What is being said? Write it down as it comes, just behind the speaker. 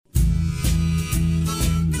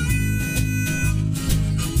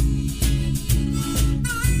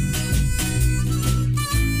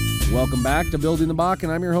Welcome back to Building the Bakken.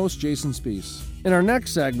 I'm your host, Jason Spees. In our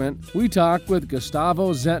next segment, we talk with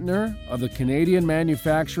Gustavo Zentner of the Canadian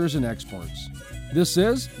Manufacturers and Exports. This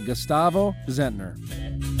is Gustavo Zentner.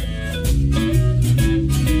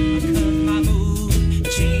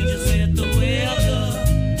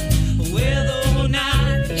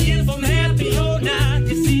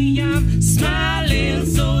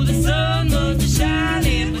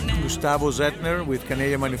 Gustavo Zentner with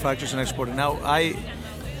Canadian Manufacturers and Exports. Now, I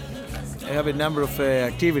have a number of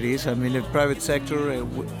activities. I'm in the private sector.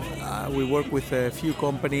 We work with a few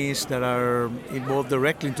companies that are involved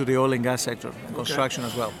directly into the oil and gas sector, construction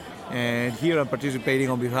as well. And here I'm participating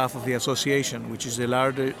on behalf of the association, which is the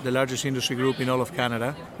largest industry group in all of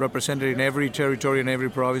Canada, represented in every territory and every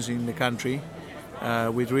province in the country,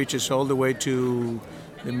 with reaches all the way to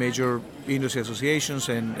the major industry associations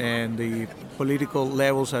and the political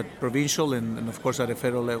levels at provincial and of course at the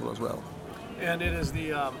federal level as well. And it is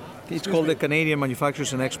the... It's called the Canadian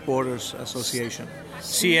Manufacturers and Exporters Association,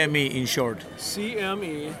 CME in short.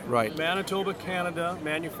 CME, right. Manitoba, Canada,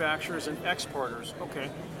 Manufacturers and Exporters. Okay.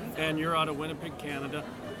 And you're out of Winnipeg, Canada.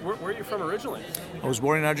 Where are you from originally? I was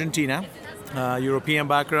born in Argentina, European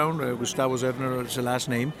background, Gustavo Zentner is the last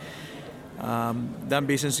name. Done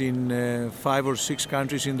business in 5 or 6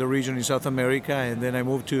 countries in the region in South America, and then I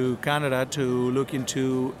moved to Canada to look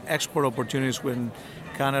into export opportunities when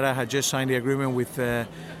Canada had just signed the agreement with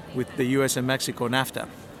the U.S. and Mexico, NAFTA.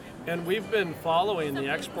 And we've been following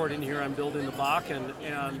the exporting here on Building the Bakken,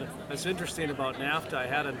 and it's interesting about NAFTA. I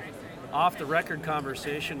had an off-the-record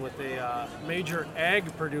conversation with a major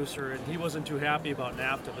ag producer, and he wasn't too happy about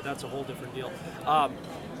NAFTA, but that's a whole different deal.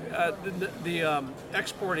 The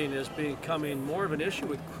exporting is becoming more of an issue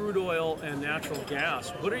with crude oil and natural gas.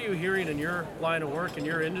 What are you hearing in your line of work, in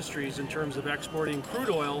your industries, in terms of exporting crude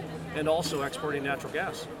oil and also exporting natural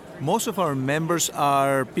gas? Most of our members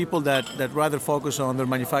are people that rather focus on their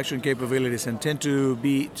manufacturing capabilities and tend to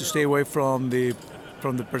stay away from the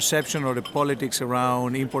perception or the politics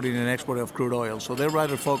around importing and exporting of crude oil. So they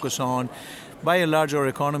rather focus on, by and large, our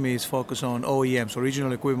economy is focused on OEMs,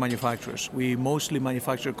 original equipment manufacturers. We mostly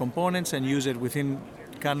manufacture components and use it within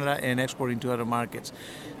Canada and export into other markets.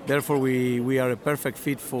 Therefore, we are a perfect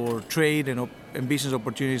fit for trade and business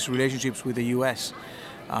opportunities, relationships with the U.S.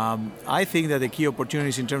 I think that the key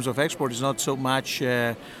opportunities in terms of export is not so much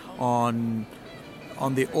on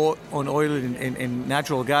oil and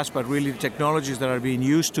natural gas, but really technologies that are being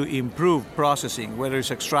used to improve processing, whether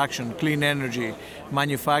it's extraction, clean energy,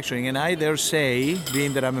 manufacturing. And I dare say,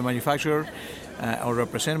 being that I'm a manufacturer or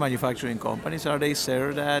represent manufacturing companies, I dare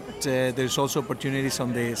say that there's also opportunities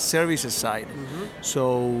on the services side. Mm-hmm.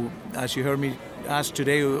 So as you heard me ask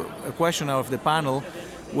today a question out of the panel,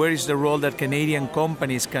 where is the role that Canadian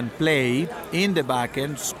companies can play in the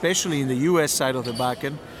Bakken, especially in the U.S. side of the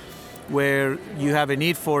Bakken, where you have a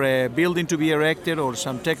need for a building to be erected or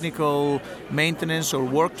some technical maintenance or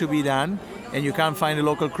work to be done, and you can't find a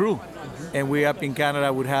local crew. Mm-hmm. And we up in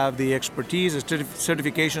Canada would have the expertise, the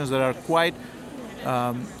certifications that are quite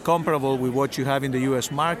comparable with what you have in the U.S.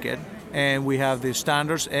 market, and we have the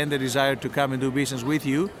standards and the desire to come and do business with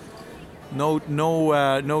you. No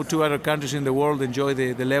two other countries in the world enjoy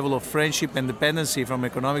the level of friendship and dependency from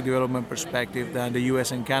economic development perspective than the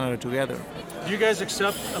U.S. and Canada together. Do you guys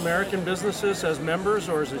accept American businesses as members,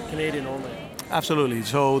 or is it Canadian only? Absolutely.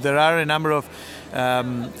 So there are a number of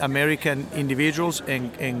American individuals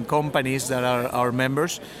and companies that are our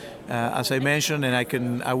members. As I mentioned,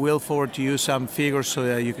 and I will forward to you some figures so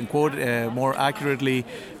that you can quote more accurately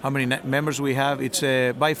how many members we have. It's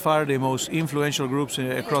by far the most influential groups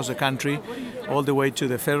across the country, all the way to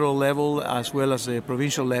the federal level as well as the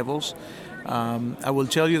provincial levels. I will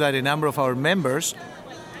tell you that a number of our members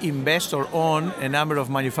invest or own a number of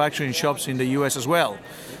manufacturing shops in the U.S. as well.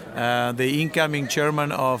 The incoming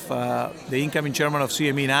chairman of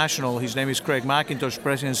CME National, his name is Craig McIntosh,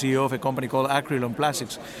 president and CEO of a company called Acrylon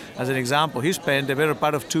Plastics. As an example, he spent the better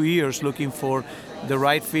part of 2 years looking for the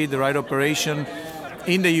right fit, the right operation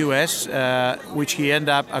in the U.S., which he ended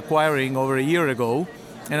up acquiring over a year ago.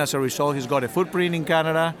 And as a result, he's got a footprint in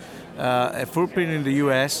Canada, a footprint in the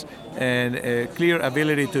U.S., and a clear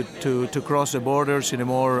ability to cross the borders in a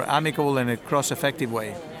more amicable and a cost-effective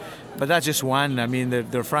way. But that's just one. I mean,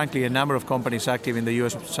 there are frankly a number of companies active in the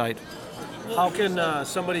U.S. side. How can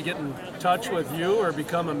somebody get in touch with you or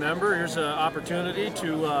become a member? Here's an opportunity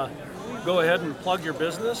to go ahead and plug your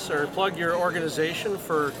business or plug your organization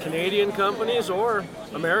for Canadian companies or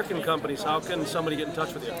American companies. How can somebody get in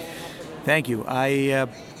touch with you? Thank you.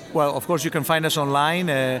 Well, of course, you can find us online.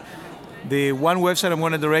 The one website I'm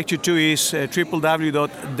going to direct you to is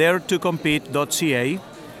www.daretocompete.ca.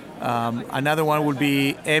 Another one will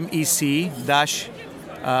be cme-mec.ca.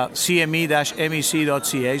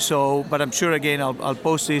 So, but I'm sure again I'll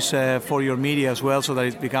post this for your media as well, so that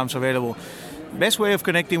it becomes available. Best way of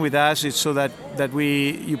connecting with us is so that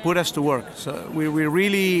you put us to work. So we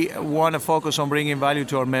really want to focus on bringing value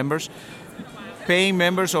to our members, paying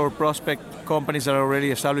members or prospect companies that are already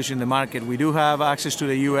established in the market. We do have access to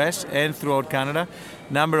the U.S. and throughout Canada,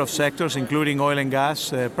 number of sectors, including oil and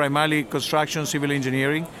gas, primarily construction, civil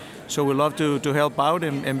engineering. So we'd love to help out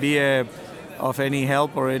and be of any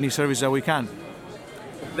help or any service that we can.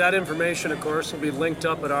 That information, of course, will be linked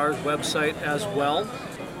up at our website as well.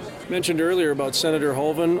 Mentioned earlier about Senator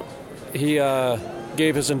Hoeven. He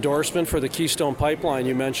gave his endorsement for the Keystone Pipeline.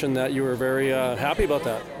 You mentioned that you were very happy about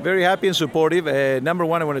that. Very happy and supportive. Number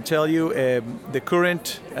one, I want to tell you, the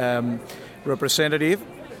current representative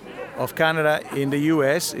of Canada in the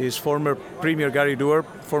U.S. is former Premier Gary Doer,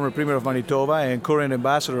 former Premier of Manitoba, and current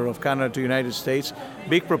Ambassador of Canada to the United States.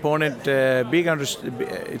 Big proponent,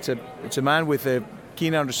 it's a man with a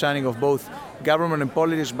keen understanding of both government and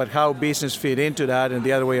politics, but how business fit into that and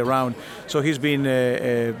the other way around. So he's been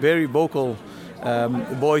a very vocal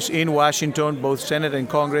voice in Washington, both Senate and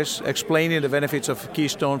Congress, explaining the benefits of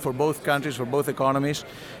Keystone for both countries, for both economies.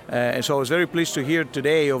 And so I was very pleased to hear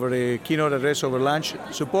today over the keynote address over lunch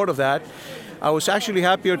support of that. I was actually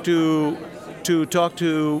happier to talk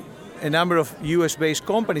to a number of U.S.-based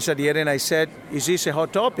companies at the end, and I said, is this a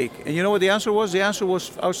hot topic? And you know what the answer was? The answer was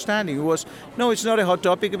outstanding. It was, no, it's not a hot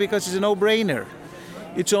topic because it's a no-brainer.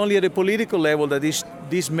 It's only at a political level that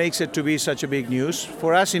this makes it to be such a big news.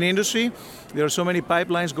 For us in industry, there are so many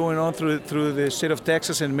pipelines going on through the state of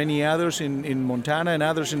Texas and many others in Montana and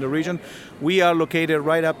others in the region. We are located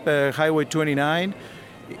right up Highway 29,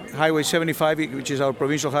 Highway 75, which is our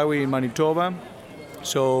provincial highway in Manitoba.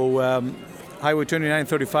 So Highway 29 and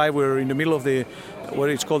 35, we're in the middle of what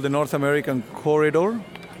is called the North American Corridor,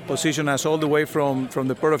 position us all the way from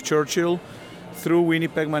the Port of Churchill through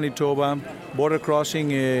Winnipeg, Manitoba, border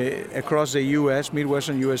crossing across the U.S.,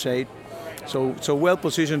 Midwestern USA. So well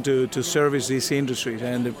positioned to service these industries.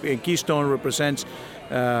 And Keystone represents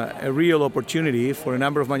a real opportunity for a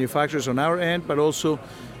number of manufacturers on our end, but also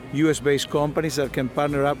U.S.-based companies that can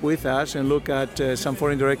partner up with us and look at some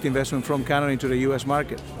foreign direct investment from Canada into the U.S.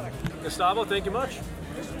 market. Gustavo, thank you much.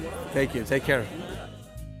 Thank you. Take care.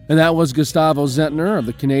 And that was Gustavo Zentner of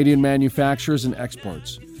the Canadian Manufacturers and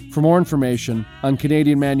Exports. For more information on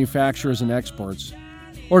Canadian manufacturers and exports,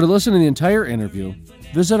 or to listen to the entire interview,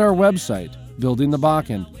 visit our website,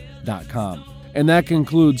 buildingthebakken.com. And that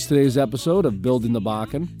concludes today's episode of Building the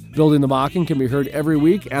Bakken. Building the Bakken can be heard every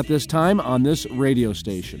week at this time on this radio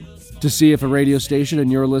station. To see if a radio station in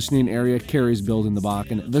your listening area carries Building the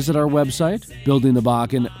Bakken, visit our website,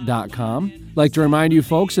 buildingthebakken.com. I'd like to remind you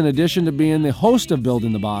folks, in addition to being the host of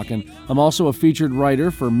Building the Bakken, I'm also a featured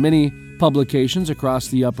writer for many publications across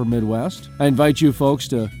the upper Midwest. I invite you folks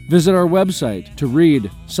to visit our website to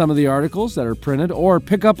read some of the articles that are printed or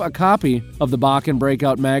pick up a copy of the Bakken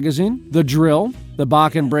Breakout Magazine, The Drill, the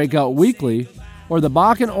Bakken Breakout Weekly, or the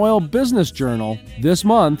Bakken Oil Business Journal this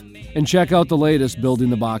month, and check out the latest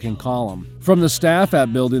Building the Bakken column. From the staff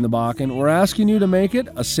at Building the Bakken, we're asking you to make it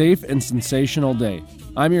a safe and sensational day.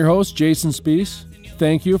 I'm your host, Jason Spees.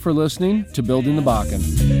 Thank you for listening to Building the Bakken.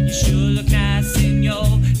 You sure look nice in your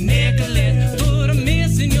necklace. Put a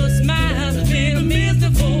miss in your smile. Been a miss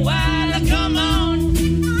for a while. Come on.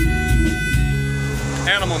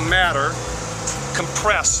 Animal matter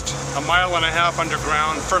compressed 1.5 miles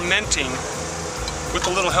underground, fermenting with a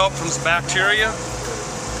little help from some bacteria.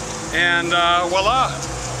 And voila,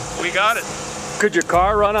 we got it. Could your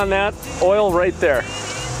car run on that oil right there?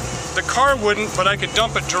 The car wouldn't, but I could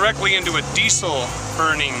dump it directly into a diesel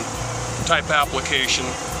burning type application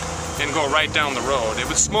and go right down the road. It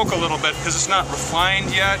would smoke a little bit because it's not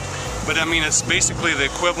refined yet, but I mean, it's basically the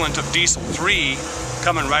equivalent of diesel 3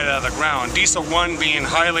 coming right out of the ground. Diesel 1 being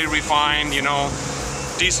highly refined,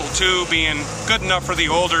 diesel 2 being good enough for the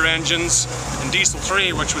older engines, and diesel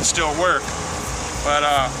 3, which would still work. But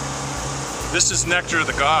this is nectar of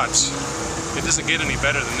the gods. It doesn't get any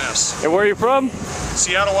better than this. And where are you from?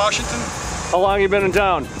 Seattle, Washington. How long have you been in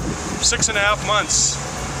town? 6.5 months.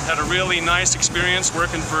 Had a really nice experience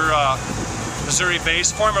working for Missouri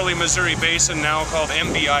Basin, formerly Missouri Basin, now called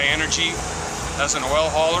MBI Energy, as an oil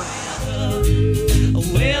hauler.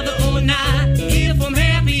 Weather overnight.